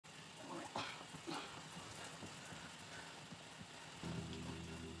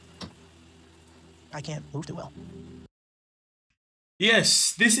I can't move too well.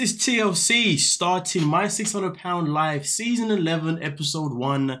 Yes, this is TLC starting my 600 Pound Life Season 11 Episode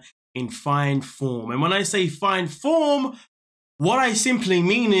 1 in fine form. And when I say fine form, what I simply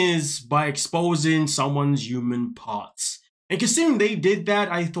mean is by exposing someone's human parts. And considering they did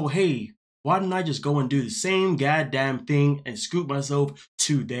that, I thought, hey, why didn't I just go and do the same goddamn thing and scoop myself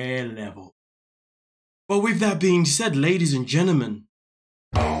to their level? But with that being said, ladies and gentlemen,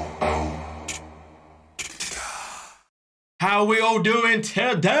 how we all doing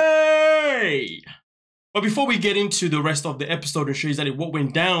today? But before we get into the rest of the episode and show you exactly what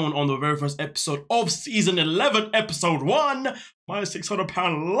went down on the very first episode of Season 11, Episode 1, my 600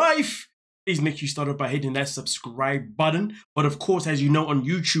 Pound Life, please make sure you start off by hitting that subscribe button. But of course, as you know on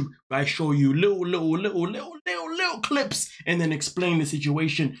YouTube, I show you little clips and then explain the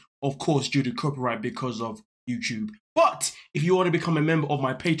situation, of course, due to copyright because of YouTube. But if you want to become a member of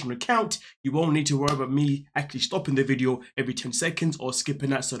my Patreon account, you won't need to worry about me actually stopping the video every 10 seconds or skipping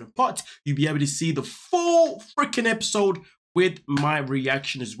that certain part. You'll be able to see the full freaking episode with my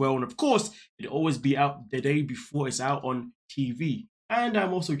reaction as well. And of course, it'll always be out the day before it's out on TV. And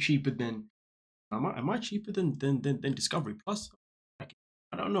I'm also cheaper than, am I cheaper than Discovery Plus?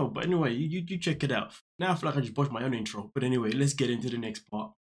 I don't know, but anyway, you check it out. Now I feel like I just botched my own intro. But anyway, let's get into the next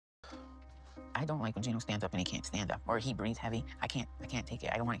part. I don't like when Geno stands up and he can't stand up, or he breathes heavy. I can't take it.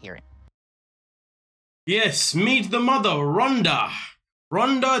 I don't want to hear it. Yes, meet the mother, Rhonda.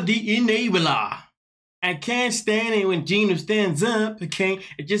 Rhonda the enabler. I can't stand it when Geno stands up. I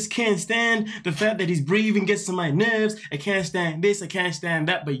just can't stand the fact that his breathing gets on my nerves. I can't stand this, I can't stand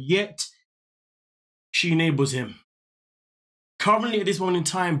that, but yet she enables him. Currently at this moment in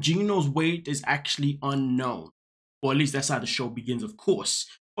time, Geno's weight is actually unknown. Or at least that's how the show begins, of course.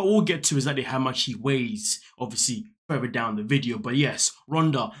 But we'll get to exactly how much he weighs, obviously, further down the video. But yes,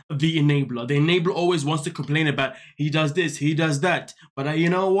 Rhonda, the enabler. The enabler always wants to complain about, he does this, he does that. But you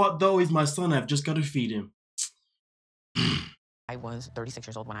know what, though? He's my son. I've just got to feed him. I was 36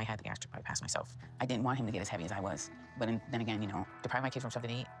 years old when I had the gastric bypass myself. I didn't want him to get as heavy as I was. But then again, you know, deprive my kids from stuff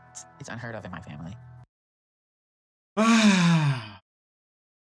to eat, it's unheard of in my family. I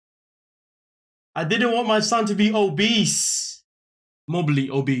didn't want my son to be obese. Morbidly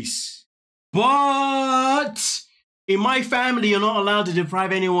obese. But in my family, you're not allowed to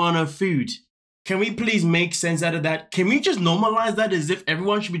deprive anyone of food. Can we please make sense out of that? Can we just normalize that as if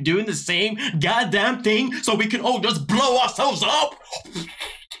everyone should be doing the same goddamn thing so we can all just blow ourselves up?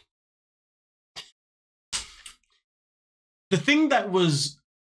 The thing that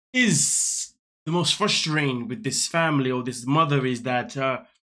is the most frustrating with this family or this mother is that her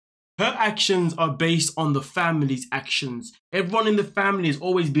actions are based on the family's actions. Everyone in the family has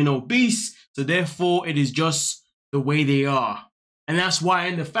always been obese, so therefore it is just the way they are. And that's why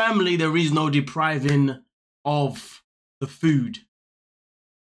in the family there is no depriving of the food.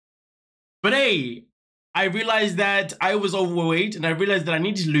 But hey, I realized that I was overweight and I realized that I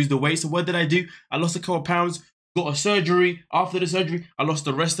needed to lose the weight. So what did I do? I lost a couple of pounds, got a surgery. After the surgery, I lost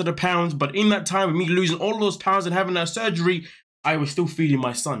the rest of the pounds. But in that time, with me losing all those pounds and having that surgery, I was still feeding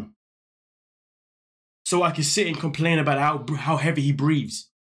my son. So I can sit and complain about how heavy he breathes.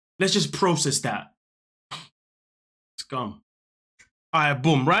 Let's just process that. Scum. Alright,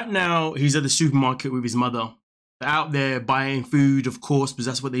 boom. Right now, he's at the supermarket with his mother. They're out there buying food, of course, because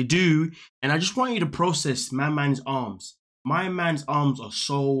that's what they do. And I just want you to process my man's arms. My man's arms are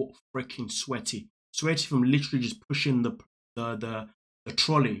so freaking sweaty. Sweaty from literally just pushing the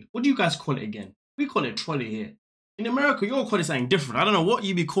trolley. What do you guys call it again? We call it trolley here. In America, you all call it something different. I don't know what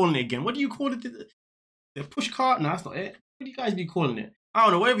you be calling it again. What do you call it? The push cart? No, that's not it. What do you guys be calling it? I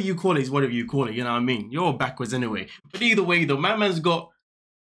don't know. Whatever you call it is whatever you call it. You know what I mean? You're all backwards anyway. But either way, though, my man's got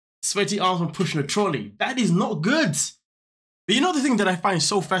sweaty arms from pushing a trolley. That is not good. But you know the thing that I find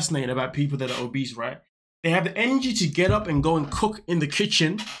so fascinating about people that are obese, right? They have the energy to get up and go and cook in the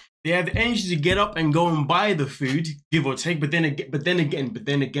kitchen. They have the energy to get up and go and buy the food, give or take. But then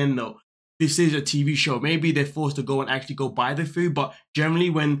again, though, this is a TV show. Maybe they're forced to go and actually go buy the food, but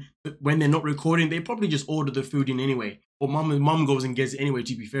generally when they're not recording, they probably just order the food in anyway. Or mom goes and gets it anyway,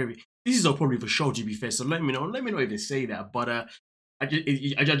 to be fair. This is all probably for show, to be fair. So let me know. Let me not even say that. But I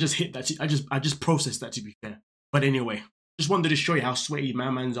just hit that. I just processed that, to be fair. But anyway, just wanted to show you how sweaty my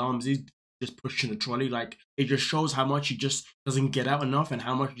man's arms is just pushing a trolley. Like, it just shows how much he just doesn't get out enough and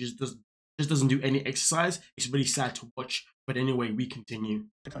how much he just doesn't do any exercise. It's really sad to watch. But anyway, we continue.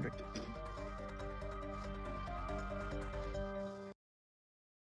 600.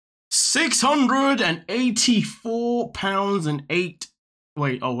 684 pounds and 8.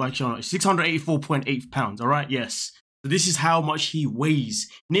 Wait, oh, actually, no, 684.8 pounds. All right, yes. So this is how much he weighs.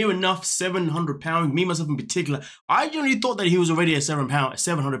 Near enough 700 pounds. Me, myself in particular, I generally thought that he was already at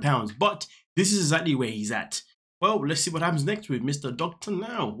 700 pounds, but this is exactly where he's at. Well, let's see what happens next with Mr. Dr.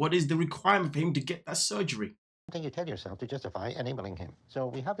 Now. What is the requirement for him to get that surgery? Thing you tell yourself to justify enabling him. So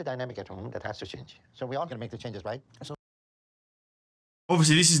we have the dynamic at home that has to change. So we're all going to make the changes, right? So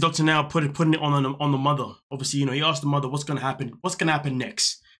obviously, this is Dr. Now putting it on the mother. Obviously, you know, he asked the mother, what's going to happen? What's going to happen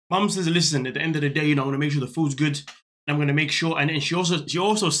next? Mum says, listen, at the end of the day, you know, I'm going to make sure the food's good. I'm going to make sure. And then she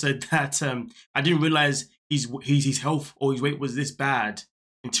also said that I didn't realize his health or his weight was this bad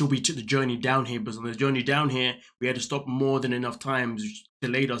until we took the journey down here. Because on the journey down here, we had to stop more than enough times, which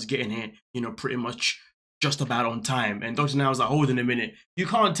delayed us getting here, you know, pretty much just about on time. And Dr. Now was like, hold on a minute. You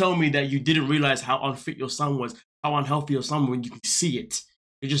can't tell me that you didn't realize how unfit your son was, how unhealthy your son was when you can see it.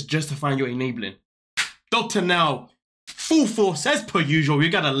 You're just justifying your enabling. Dr. Now, full force, as per usual. We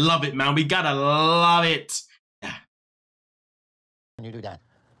gotta love it, man. We gotta love it. Yeah. when you do that?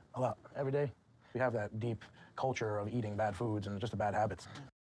 Well, every day we have that deep culture of eating bad foods and just the bad habits.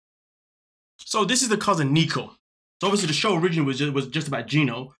 So this is the cousin Nico. So obviously the show originally was just about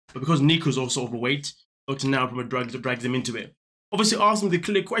Geno, but because Nico's also overweight, Dr. Now drags him into it. Obviously asked him the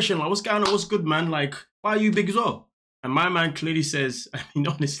clear question, like, what's going on, what's good, man? Like, why are you big as well? And my man clearly says, I mean,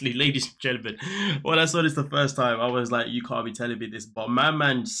 honestly, ladies and gentlemen, when I saw this the first time, I was like, you can't be telling me this. But my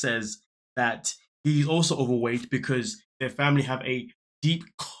man says that he's also overweight because their family have a deep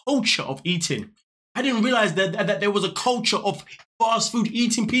culture of eating. I didn't realize that there was a culture of fast food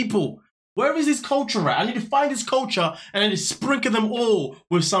eating people. Where is this culture at? I need to find this culture and then sprinkle them all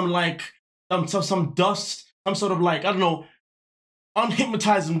with some like some dust, some sort of like, I don't know,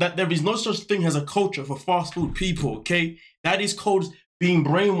 unhypnotize them that there is no such thing as a culture for fast food people, okay? That is called being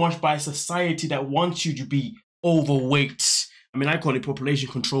brainwashed by a society that wants you to be overweight. I mean, I call it population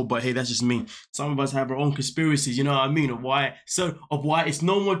control, but hey, that's just me. Some of us have our own conspiracies, you know what I mean? Of why it's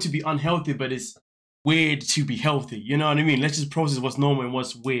normal to be unhealthy, but it's weird to be healthy. You know what I mean? Let's just process what's normal and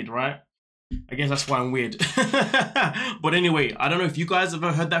what's weird, right? I guess that's why I'm weird. But anyway, I don't know if you guys have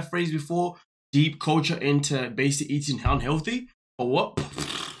ever heard that phrase before. Deep culture into basically eating unhealthy. Or what? The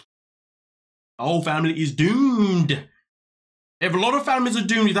whole family is doomed. If a lot of families are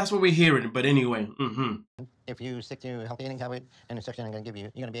doomed, that's what we're hearing. But anyway. If you stick to a healthy eating habit and the section I'm going to give you,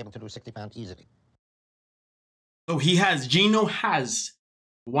 you're going to be able to lose 60 pounds easily. So Geno has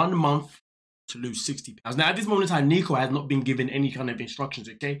 1 month to lose 60 pounds. Now, at this moment in time, Nico has not been given any kind of instructions,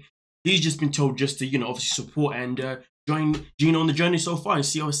 okay? He's just been told just to, you know, obviously support and join Geno on the journey so far and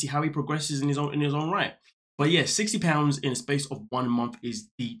see obviously how he progresses in his own right. But yeah, 60 pounds in a space of 1 month is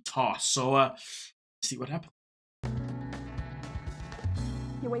the task. So let's see what happens.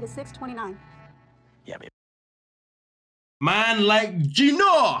 Your weight is 629. Yeah, baby. Man like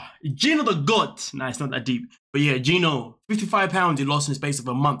Geno the GOAT. Nah, it's not that deep. But yeah, Geno, 55 pounds he lost in the space of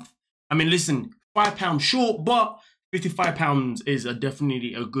a month. I mean, listen, 5 pounds short, but 55 pounds is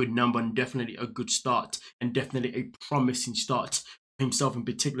definitely a good number and definitely a good start and definitely a promising start for himself in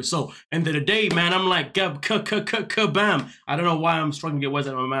particular. So, end of the day, man, I'm like, kabam. I don't know why I'm struggling to get words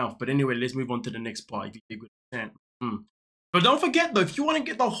out of my mouth. But anyway, let's move on to the next part. If you take a good understand. But don't forget, though, if you want to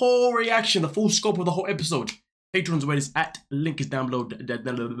get the whole reaction, the full scope of the whole episode, Patreon's where it's at. Link is down below.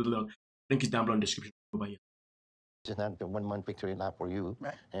 Link is down below in the description. It's not the 1 month victory lap for you.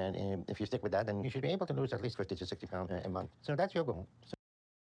 Right. And if you stick with that, then you should be able to lose at least 50 to 60 pounds a month. So that's your goal.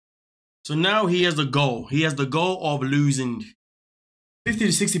 So now he has a goal. He has the goal of losing 50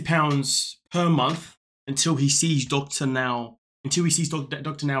 to 60 pounds per month until he sees Dr. Now. Until he sees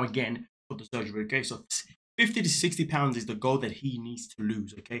Dr. Now again for the surgery. Okay, so 50 to 60 pounds is the goal that he needs to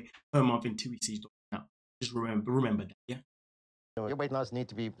lose. Okay, per month until he sees Dr. Now. Just remember that. Yeah. So your weight loss needs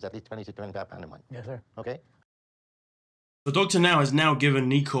to be at least 20 to 25 pounds a month. Yes, sir. Okay. So Dr. Now has now given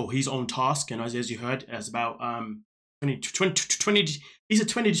Nico his own task, and as you heard, it's about 20. He said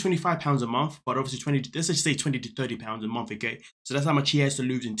 20 to 25 pounds a month, but obviously let's just say 20 to 30 pounds a month. Okay, so that's how much he has to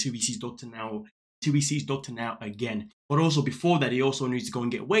lose until he sees Dr. Now. Until he sees Dr. Now again. But also before that, he also needs to go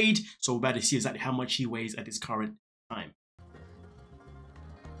and get weighed. So we're about to see exactly how much he weighs at his current time.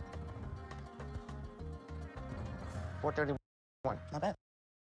 431. Not bad.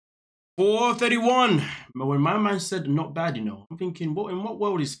 431. When my man said not bad, you know, I'm thinking, in what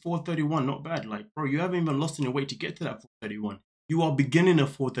world is 431 not bad? Like, bro, you haven't even lost any weight to get to that 431. You are beginning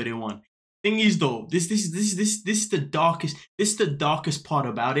of 431. Thing is though, this is the darkest part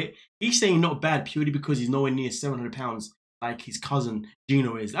about it. He's saying not bad purely because he's nowhere near 700 pounds like his cousin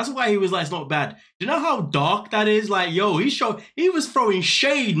Geno is. That's why he was like, it's not bad. Do you know how dark that is? Like, yo, he was throwing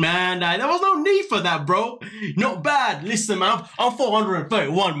shade, man. Like, there was no need for that, bro. Not bad. Listen, man, I'm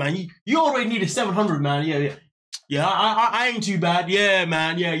 431, man. You already needed 700, man. Yeah. Yeah, I ain't too bad. Yeah,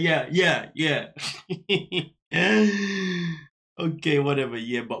 man. Yeah. Okay, whatever.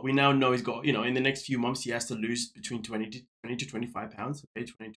 Yeah, but we now know he's got, you know, in the next few months, he has to lose between 20 to 25 pounds. Okay,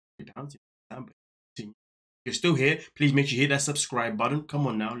 20 to 20 pounds. But if you're still here, please make sure you hit that subscribe button. Come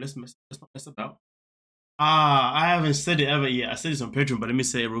on now. Let's not mess about. I haven't said it ever yet. I said this on Patreon, but let me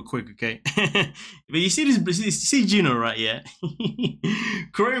say it real quick, okay? But you see this, you see Geno, right? Yeah.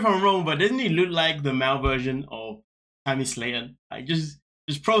 Correct me if I'm wrong, but doesn't he look like the male version of Tammy Slayton? Like, just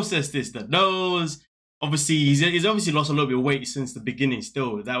process this. The nose. Obviously, he's obviously lost a little bit of weight since the beginning.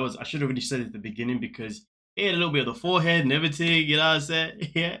 Still, that was, I should have already said it at the beginning, because he had a little bit of the forehead and everything. You know what I'm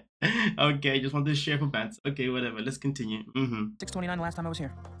saying? Yeah. Okay, just wanted to share for bands. Okay, whatever. Let's continue. 629 the last time I was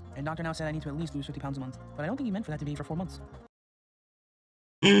here. And doctor now said I need to at least lose 50 pounds a month. But I don't think he meant for that to be for 4 months.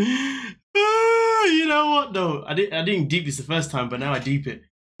 You know what though? I didn't deep this the first time, but now I deep it.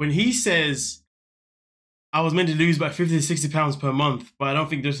 When he says I was meant to lose about 50 to 60 pounds per month, but I don't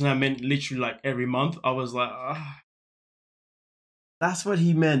think this meant literally like every month. I was like, that's what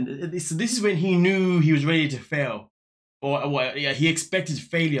he meant. So this is when he knew he was ready to fail. Or what? Yeah, he expected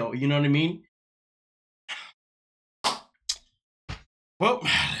failure. You know what I mean? Well,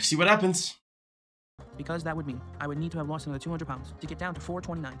 let's see what happens. Because that would mean I would need to have lost another 200 pounds to get down to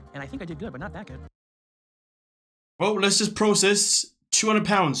 429. And I think I did good, but not that good. Well, let's just process 200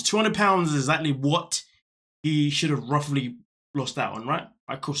 pounds. 200 pounds is exactly what he should have roughly lost out on, right? All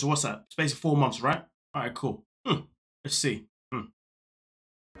right, cool. So what's that? Space of 4 months, right? All right, cool. Let's see.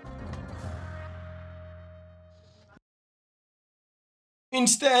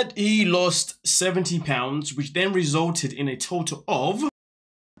 Instead, he lost 70 pounds, which then resulted in a total of...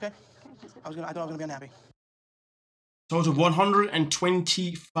 Okay. I thought I was gonna be unhappy. Total of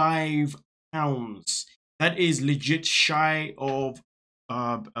 125 pounds. That is legit shy of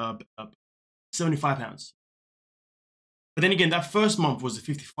 75 pounds. But then again, that first month was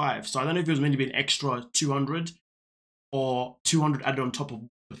 55. So I don't know if it was meant to be an extra 200 or 200 added on top of the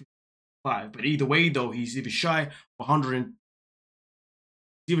 55. But either way, though, he's either shy of 100.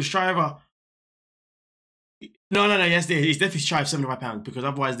 He was shy of a... No, yes, he's definitely shy of 75 pounds, because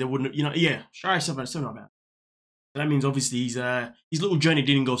otherwise they wouldn't, you know, yeah, shy of 75 pounds. So that means obviously his little journey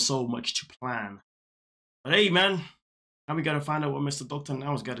didn't go so much to plan. But hey, man, now we gotta find out what Mr. Doctor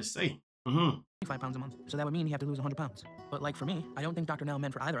Now's gotta say. 5 pounds a month. So that would mean he had to lose 100 pounds. But like for me, I don't think Dr. Now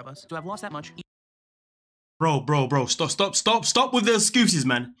meant for either of us to have lost that much. Bro, stop with the excuses,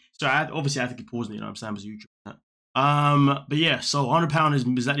 man. So obviously I think he paused it, you know what I'm saying, as YouTube. But yeah, so 100 pounds is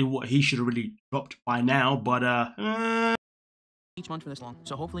exactly what he should have really dropped by now, but each month for this long.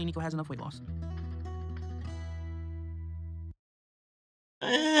 So hopefully Nico has enough weight loss.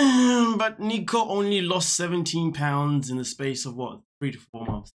 But Nico only lost 17 pounds in the space of what, 3 to 4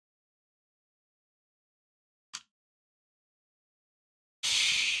 months.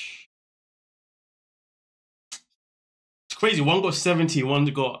 It's crazy. One got 70, one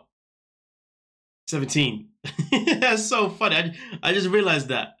got 17. That's so funny. I just realized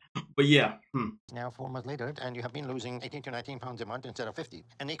that. But yeah. Now 4 months later, and you have been losing 18 to 19 pounds a month instead of 50.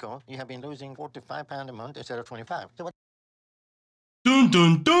 And Nico, you have been losing 4 to 5 pounds a month instead of 25. So what? Dun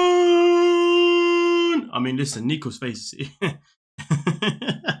dun dun! I mean, listen, Nico's face.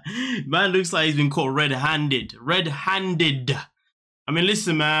 Man looks like he's been caught red-handed. Red-handed. I mean,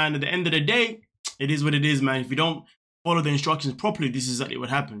 listen, man, at the end of the day, it is what it is, man. If you don't follow the instructions properly, this is exactly what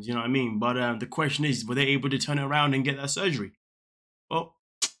happens, you know what I mean? But the question is, were they able to turn around and get that surgery? Well,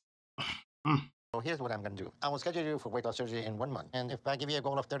 So here's what I'm going to do. I will schedule you for weight loss surgery in 1 month. And if I give you a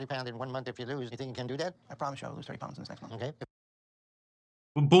goal of 30 pounds in 1 month, if you lose, you think you can do that? I promise you I'll lose 30 pounds in this next month. Okay.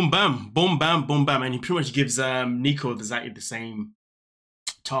 boom, bam, boom, bam, boom, bam. And he pretty much gives Nico exactly the same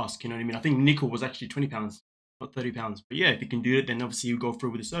task, you know what I mean? I think Nico was actually 20 pounds, not 30 pounds. But yeah, if he can do it, then obviously you go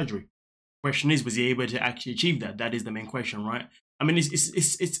through with the surgery. Question is, was he able to actually achieve that? That is the main question, right? I mean,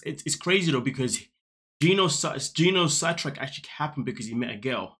 it's crazy though, because Geno's sidetrack actually happened because he met a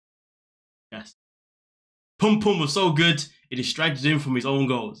girl. Yes. Pum Pum was so good, it distracted him from his own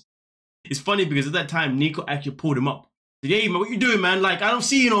goals. It's funny because at that time, Nico actually pulled him up. He said, hey, man, what you doing, man? Like, I don't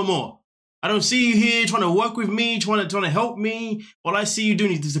see you no more. I don't see you here trying to work with me, trying to help me. All I see you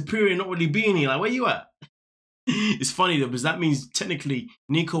doing is disappearing, not really being here. Like, where you at? It's funny though, because that means technically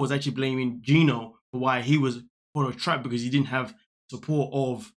Nico was actually blaming Geno for why he was on a trap, because he didn't have support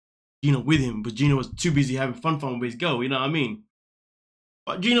of Geno with him. But Geno was too busy having fun with his girl, you know what I mean?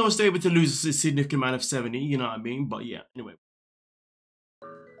 But Geno was able to lose a significant amount of 70, you know what I mean? But yeah, anyway.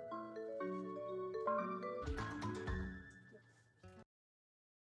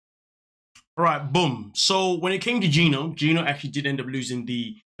 All right, boom. So when it came to Geno actually did end up losing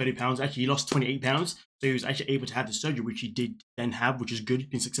the 30 pounds. Actually, he lost 28 pounds. So he was actually able to have the surgery, which he did then have, which is good,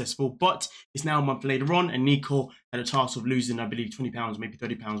 been successful. But it's now a month later on, and Nico had a task of losing, I believe, 20 pounds, maybe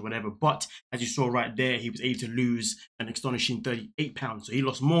 30 pounds, whatever. But as you saw right there, he was able to lose an astonishing 38 pounds. So he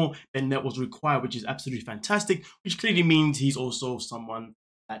lost more than that was required, which is absolutely fantastic, which clearly means he's also someone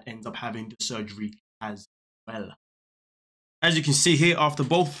that ends up having the surgery as well. As you can see here, after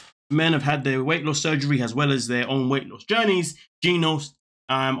both men have had their weight loss surgery as well as their own weight loss journeys, Geno's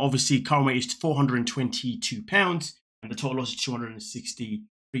obviously current weight is 422 pounds and the total loss is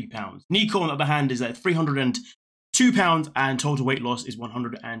 263 pounds. Nico, on the other hand, is at 302 pounds and total weight loss is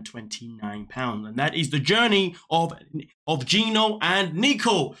 129 pounds. And that is the journey of Geno and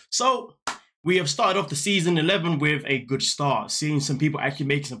Nico. So we have started off the season 11 with a good start, seeing some people actually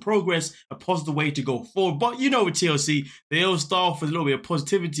making some progress, a positive way to go forward. But you know with TLC, they all start off with a little bit of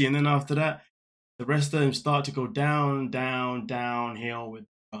positivity, and then after that, the rest of them start to go downhill with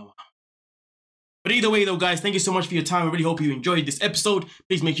drama. But either way though, guys, thank you so much for your time. I really hope you enjoyed this episode.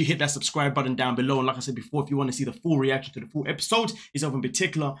 Please make sure you hit that subscribe button down below. And like I said before, if you want to see the full reaction to the full episode itself in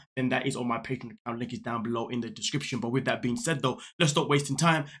particular, then that is on my Patreon account. Link is down below in the description. But with that being said though, let's stop wasting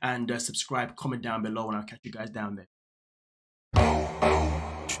time and subscribe, comment down below, and I'll catch you guys down there.